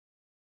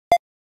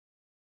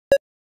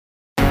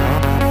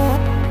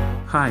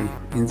Hi,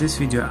 in this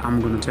video I'm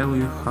gonna tell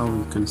you how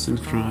you can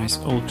synchronize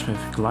all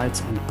traffic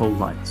lights and pole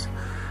lights.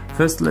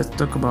 First, let's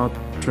talk about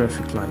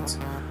traffic lights.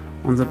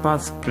 On the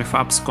path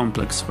Prefabs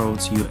Complex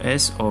Roads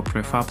US or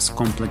Prefabs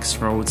Complex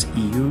Roads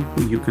EU,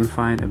 you can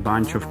find a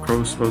bunch of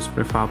crossroads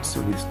prefabs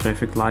with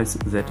traffic lights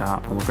that are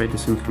already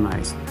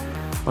synchronized.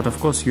 But of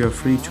course you are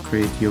free to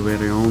create your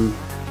very own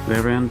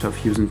variant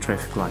of using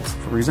traffic lights.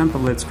 For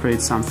example, let's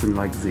create something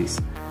like this.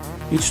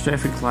 Each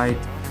traffic light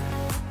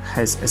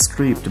has a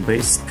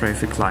script-based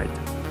traffic light.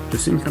 To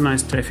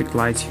synchronize traffic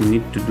lights you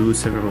need to do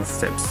several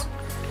steps.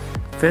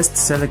 First,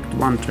 select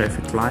one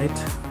traffic light,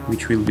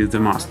 which will be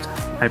the master.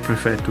 I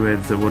prefer to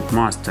add the word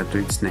master to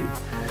its name.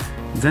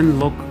 Then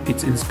lock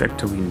its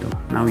inspector window.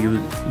 Now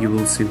you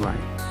will see why.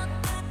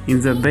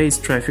 In the base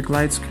traffic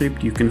light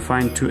script you can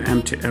find two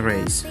empty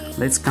arrays.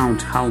 Let's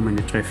count how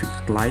many traffic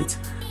lights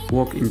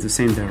walk in the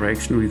same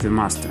direction with the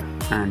master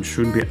and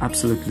should be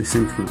absolutely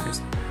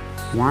synchronized.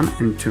 1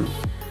 and 2.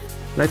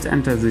 Let's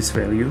enter this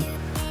value,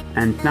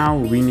 and now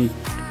we need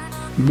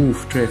to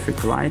move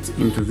traffic lights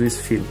into these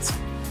fields.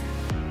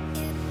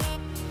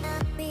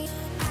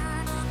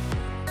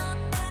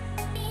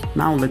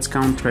 Now let's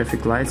count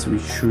traffic lights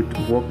which should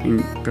walk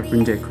in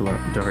perpendicular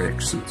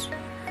directions.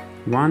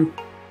 1,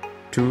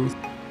 2,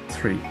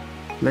 3.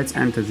 Let's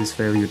enter this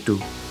value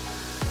too.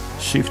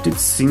 Shift it,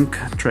 sync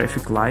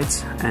traffic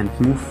lights and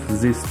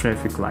move these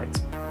traffic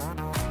lights.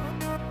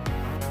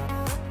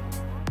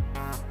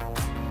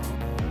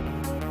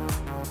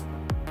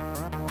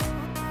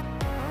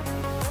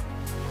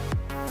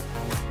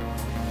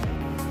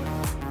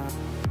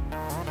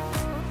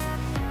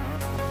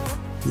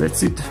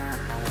 That's it.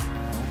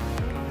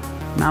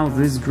 Now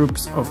these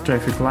groups of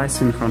traffic lights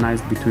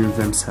synchronize between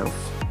themselves.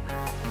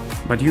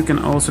 But you can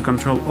also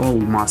control all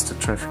master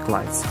traffic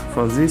lights.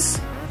 For this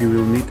you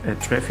will need a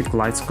traffic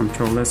lights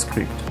controller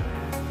script.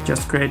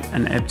 Just create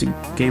an empty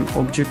game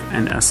object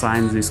and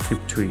assign this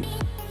script to it.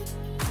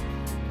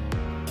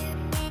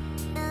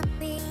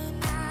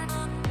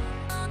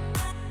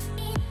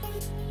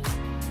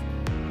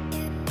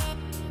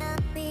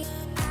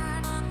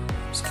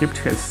 Script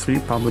has three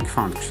public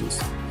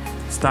functions.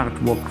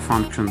 Start walk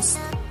functions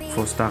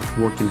for start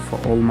walking for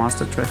all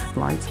master traffic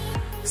lights.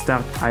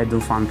 Start idle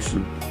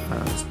function,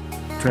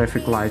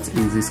 traffic lights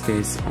in this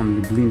case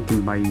only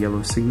blinking by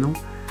yellow signal.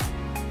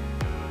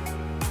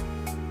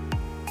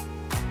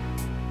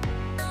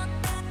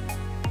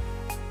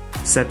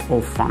 Set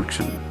off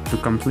function to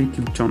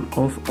completely turn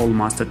off all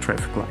master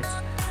traffic lights.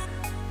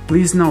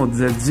 Please note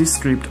that this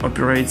script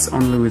operates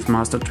only with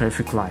master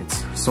traffic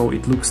lights, so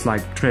it looks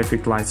like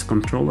traffic lights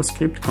controller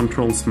script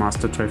controls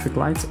master traffic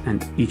lights,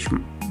 and each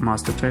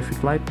master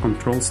traffic light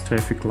controls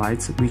traffic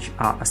lights which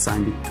are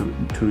assigned to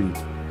it.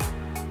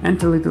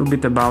 And a little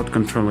bit about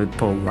controlled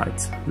pole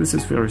lights. This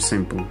is very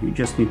simple. You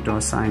just need to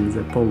assign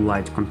the pole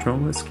light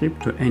controller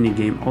script to any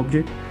game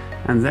object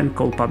and then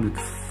call public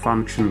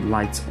function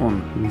lights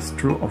on with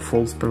true or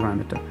false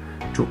parameter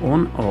to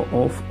on or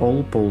off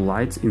all pole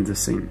lights in the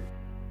scene.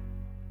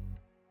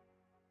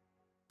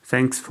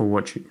 Thanks for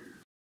watching.